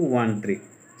 2 1 3.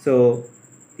 సో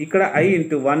ఇక్కడ i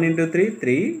into 1 into 3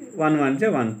 3 1 1 J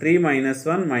 1 3 -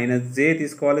 1 minus జే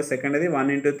తీసుకోవాలి. సెకండ్ అది 1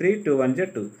 ఇంటూ 3 2 1 జే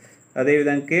 2.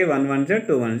 అదేవిధంగా k 1 1 జే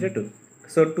 2 1 జే 2.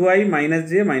 సో 2i మైనస్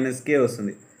జే మైనస్ కే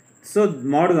వస్తుంది. సో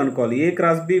మోడ్ కనుక్కోవాలి. ఏ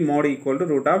cross B mode equal to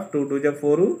 √2 2 J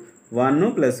 4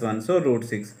 1 plus 1. So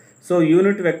 √6. So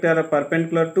unit vector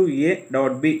perpendicular to A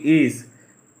dot B is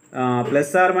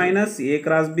plus are minus A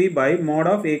cross B by mod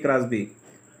of A cross B.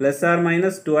 Plus are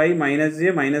minus 2i minus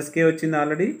J minus కే వచ్చింది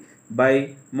already, by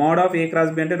mod of A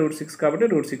cross B అంటే √6 కాబట్టి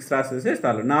 √6 రాసేస్తే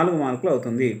చాలు. 4 మార్కులు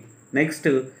అవుతుంది. Next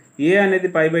ఏ అనేది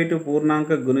π/2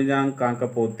 పూర్ణాంక గుణిజాంకం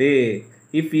కాకపోతే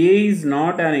if A is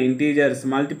not an integers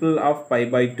multiple of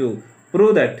π/2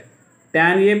 prove that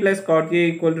tan a plus cot a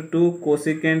equal to 2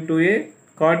 cosecant 2a,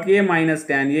 cot a minus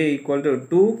tan a equal to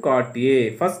 2 cot a.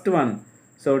 First one.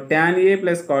 So tan a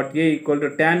plus cot a equal to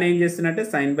tan ఏం చేస్తున్నట్టే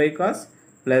sin by cos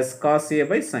plus cos a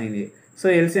by sin a. So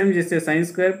LCM చేస్తే sin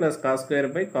square plus cos square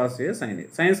by cos a sin a.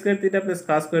 sin square theta plus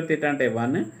cos square theta అంటే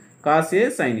 1 cos a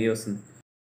sin a వస్తుంది.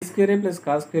 sin square plus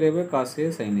cos square by cos a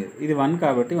sin a. ఇది 1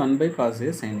 కాబట్టి 1 by cos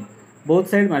a sin a. Both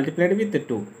side multiplied with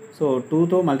 2. So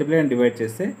 2తో multiply and divide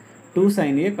చేస్తే 2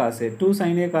 sin a cos a. 2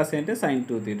 sin a cos a అంటే sin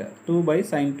 2 theta. 2 by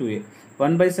sin 2a.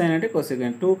 1 by sin అంటే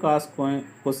cosecant. 2 cos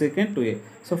cosecant 2a.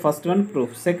 So first one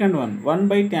proof. Second one 1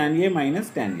 by tan a minus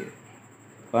tan a.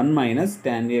 1 minus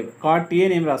tan a. cot a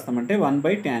ఏం రాస్తామంటే 1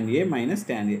 by tan a minus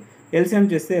tan a. LCM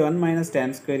చేస్తే 1 minus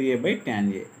tan square a by tan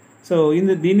a. So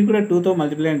దీన్ని కూడా 2తో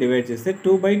multiply and divide చేస్తే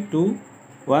 2 by 2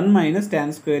 1 minus tan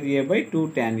square a by 2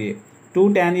 tan a. 2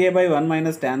 tan a by 1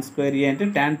 minus tan square a అంటే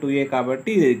tan 2a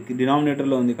కాబట్టి ఇది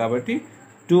డినామినేటర్లో ఉంది కాబట్టి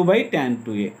 2 బై tan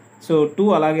 2a. సో 2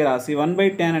 అలాగే రాసి 1 బై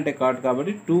tan అంటే cot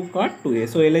కాబట్టి 2 cot 2a.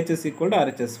 So LHS equal to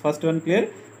RHS. First one clear,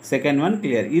 second one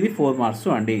clear. ఇది 4 మార్క్స్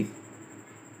అండి.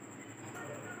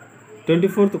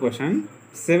 24th question.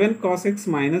 7 cos x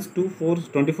minus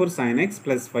 24 sin x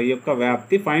plus 5 యొక్క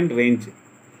వ్యాప్తి ఫైండ్ రేంజ్.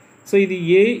 సో ఇది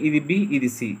ఏ, ఇది బి, ఇది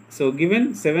C. So given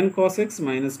 7 cos x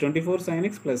minus 24 sin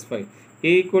x plus 5.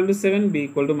 a equal to 7, b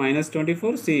equal to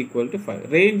 -24, c equal to 5.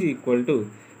 Range equal to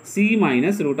c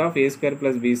minus √a²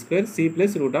 plus b², c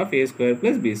plus √a²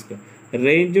 plus b².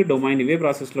 Range domain ఇవే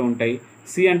ప్రాసెస్లో ఉంటాయి.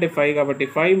 c అంటే 5 కాబట్టి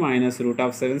 5 minus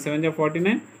 √7 7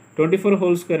 49, 24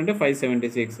 whole square అంటే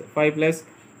 576, 5 plus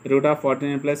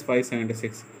 √49 plus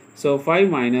 576. So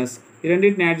 5 minus ఈ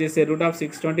రెండింటిని add చేస్తే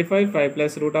 √625, 5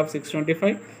 plus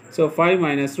 √625. So 5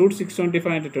 minus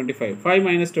 √625 అంటే 25, 5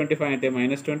 మైనస్ 25 అంటే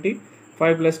 -20,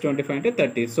 5 ప్లస్ 25 అంటే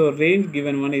 30. So range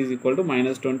given one is equal to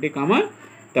 -20,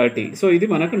 30. So ఇది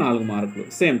మనకు 4 మార్కులు.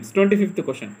 Same 25th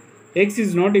question. x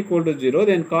is not equal to 0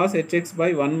 then cos hx by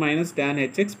 1 minus tan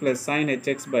hx plus sin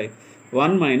hx by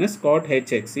 1 minus cot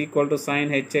hx equal to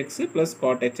sin hx plus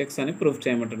cot hx అని proof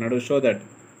చేయమంటున్నాడు. Show that.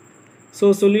 So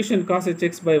solution cos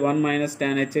hx by 1 minus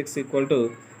tan hx equal to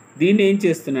దీన్ని ఏం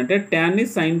చేస్తున్నంటే ట్యాన్ని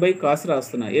sin by cos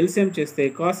రాస్తున్నా. LCM చేస్తే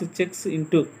cos hx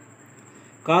into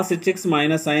cos hx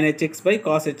minus sin hx by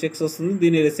cos hx వస్తుంది.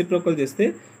 దీన్ని reciprocal చేస్తే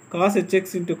cos hx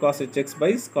into cos hx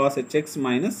by cos hx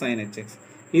minus sin hx.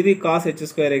 ఇది cos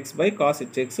h²x by cos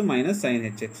hx minus sin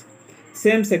hx.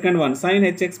 Same second one sin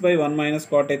hx by 1 minus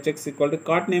cot hx equal to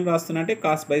cot name రాస్తున్నా అంటే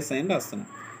cos by sin రాస్తున్నా.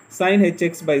 sin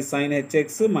hx by sin hx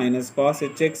minus cos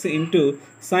hx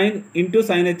into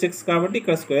sin hx కాబట్టి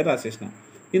ఇక్కడ square రాసేసిన.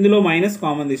 ఇందులో minus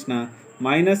common తీసిన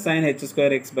minus sin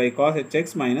h2x by cos hx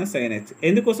minus sin h.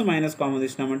 ఎందుకోసం minus common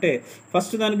తీసినామంటే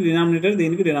first దానికి denominator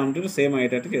దీనికి డినామినేటర్ సేమ్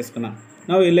అయ్యేటట్టు చేసుకున్నా.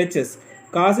 Now LHS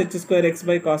cos h2x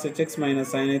by cos hx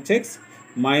minus sin hx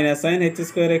minus sin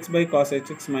h2x by cos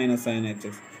hx minus sin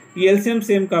hx. ఈ LCM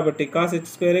same కాబట్టి cos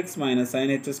h2x minus sin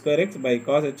h2x by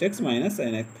cos hx minus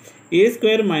sin h. A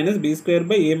square minus be square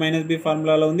by A minus B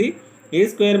ఫార్ములాలో ఉంది. ఏ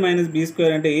square minus be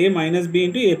square అంటే ఏ minus B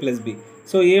into ఏ plus B.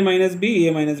 So ఏ minus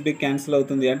B cancel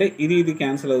అవుతుంది, అంటే ఇది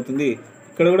cancel అవుతుంది.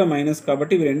 ఇక్కడ కూడా minus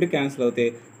కాబట్టి ఇవి రెండు క్యాన్సిల్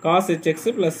అవుతాయి. cos hx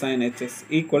plus sin hx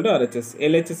equal to RHS.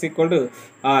 LHS equal to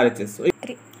RHS.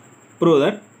 Prove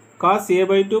that cos a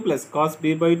by 2 plus cos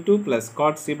b by 2 plus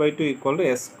cot c by 2 equal to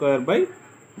s square by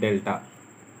delta.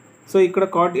 So ఇక్కడ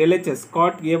cot LHS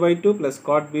cot a by 2 plus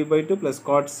cot b by 2 plus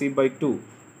cot c by 2.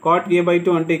 cot a by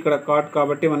 2 అంటే ఇక్కడ cot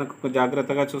కాబట్టి మనకు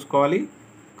జాగ్రత్తగా చూసుకోవాలి.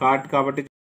 cot కాబట్టి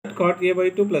cot a by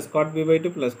 2 plus cot b by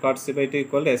 2 plus cot c by 2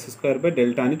 equal to s square by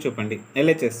delta అని చూపండి.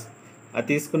 LHS అది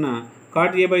తీసుకున్న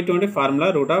cot a by 2 అంటే formula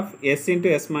root of s into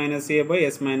s minus a by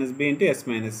s minus b into s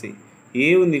minus c. ఏ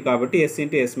ఉంది కాబట్టి s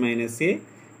into s minus a,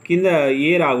 కింద ఏ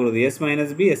రాకూడదు, s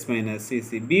minus b s minus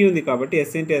c. b ఉంది కాబట్టి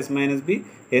s into s minus b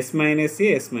s minus a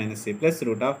s minus c plus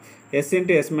root of s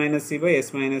into s minus c by s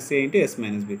minus a into s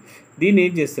minus b. దీన్ని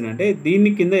ఏం చేస్తున్నా అంటే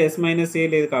దీన్ని కింద s minus a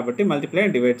లేదు కాబట్టి మల్టిప్లై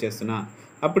అండ్ డివైడ్ చేస్తున్నా.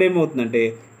 అప్పుడు ఏమవుతుందంటే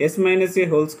s minus a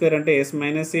whole square అంటే s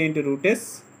minus a into root s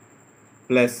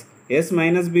plus s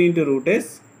minus b into root s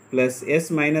plus s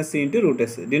minus c into root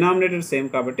s. Denominator same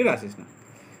కాబట్టి రాసేసిన.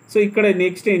 So ఇక్కడ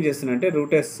next ఏం చేస్తున్నా అంటే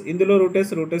route s, ఇందులో route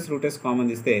s common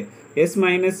తీస్తే s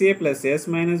minus a plus s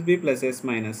minus b plus s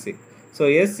minus c. So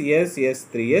s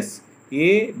 3s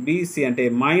a b c అంటే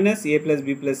minus a plus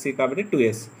b plus c కాబట్టి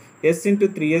 2s. s into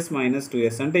 3s minus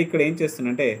 2s అంటే ఇక్కడ ఏం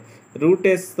చేస్తున్నంటే route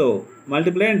sతో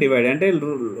multiply and divide అంటే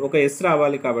ఒక s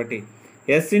రావాలి కాబట్టి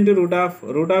s into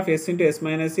root of s into s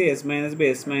minus a s minus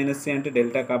b s minus c అంటే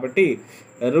delta కాబట్టి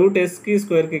రూట్ sకి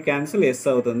స్క్వేర్కి క్యాన్సిల్ s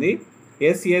అవుతుంది.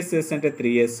 s అంటే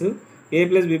 3s, a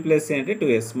plus b plus c అంటే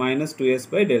 2s minus 2s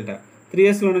by delta.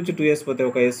 3sలో నుంచి 2s పోతే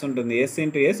ఒక s ఉంటుంది, s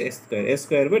into s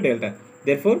square by delta.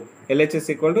 Therefore LHS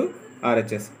equal to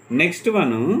RHS. Next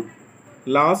one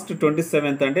last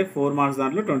 27th అంటే 4 marks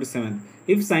దాంట్లో 27th.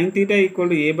 If sin theta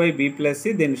equal to a by b plus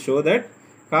c then show that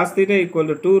cos theta equal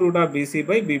to 2 root of bc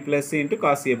by b plus c into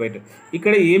cos a by 2.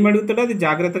 ఇక్కడ ఏం అడుగుతాడో అది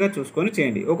జాగ్రత్తగా చూసుకొని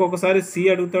చేయండి. ఒక్కొక్కసారి c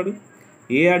అడుగుతాడు,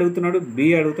 ఏ అడుగుతున్నాడు, బి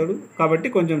అడుగుతాడు కాబట్టి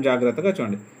కొంచెం జాగ్రత్తగా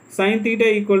చూడండి. sin theta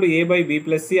equal to a by b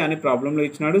plus c అనే ప్రాబ్లంలో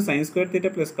ఇచ్చినాడు. sin square theta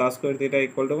plus cos square theta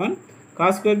equal to 1,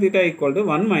 cos square theta equal to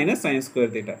 1 minus sin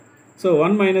square theta. So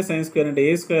 1 minus sin square అంటే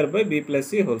a square by b plus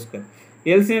c whole square.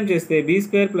 LCM చేస్తే b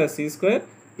square plus c square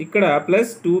ఇక్కడ plus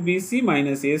 2bc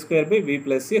minus a square by b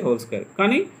plus c whole square.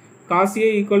 కానీ cos a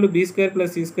equal to b square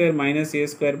plus c square minus a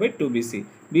square by 2bc.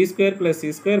 b square plus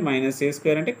c square minus a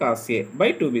square అంటే cos a by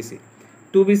 2bc.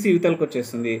 2bc యువతలకు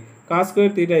వచ్చేస్తుంది. cos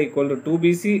square theta equal to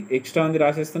 2bc extra ఉంది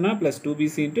రాసేస్తున్నా plus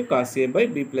 2bc into cos a by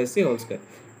b plus c whole square.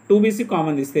 2bc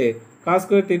common తీస్తే cos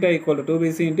square theta equal to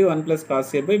 2bc into 1 plus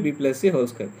cos a by b plus c whole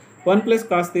square. 1 plus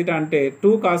cos theta అంటే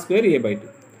 2 cos square a by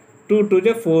 2. 2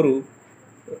 2 4.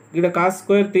 ఇక్కడ cos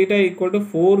square theta equal to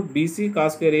 4bc cos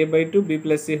square a by 2 b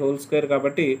plus c whole square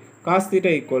కాబట్టి cos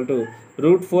theta equal to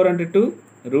root 4 అంటే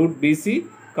 2 route bc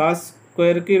cos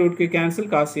స్క్వేర్కి రూట్కి cancel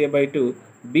cos a by 2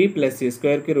 b plus c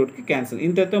స్క్వేర్కి రూట్కి cancel.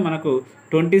 ఇంతతో మనకు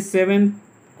 27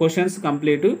 questions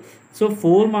complete. So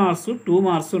 4 marks 2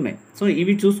 marks ఉన్నాయి. So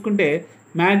ఇవి చూసుకుంటే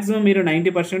maximum మీరు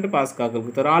 90% pass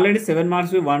కాగలుగుతారు. Already 7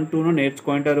 మార్క్స్వి 1 2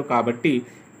 నేర్చుకుంటారు కాబట్టి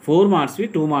 4 మార్క్స్వి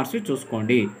 2 మార్క్స్వి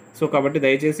చూసుకోండి. సో కాబట్టి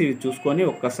దయచేసి ఇవి చూసుకొని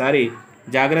ఒక్కసారి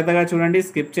జాగ్రత్తగా చూడండి,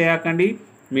 స్కిప్ చేయకండి,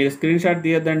 మీరు స్క్రీన్ షాట్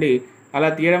తీయొద్దండి. అలా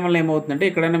తీయడం వల్ల ఏమవుతుందంటే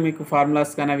ఎక్కడైనా మీకు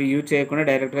ఫార్ములాస్ కానీ అవి యూజ్ చేయకుండా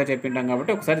డైరెక్ట్గా చెప్పింటాం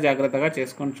కాబట్టి ఒకసారి జాగ్రత్తగా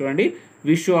చేసుకొని చూడండి.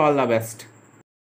 Wish you all the best.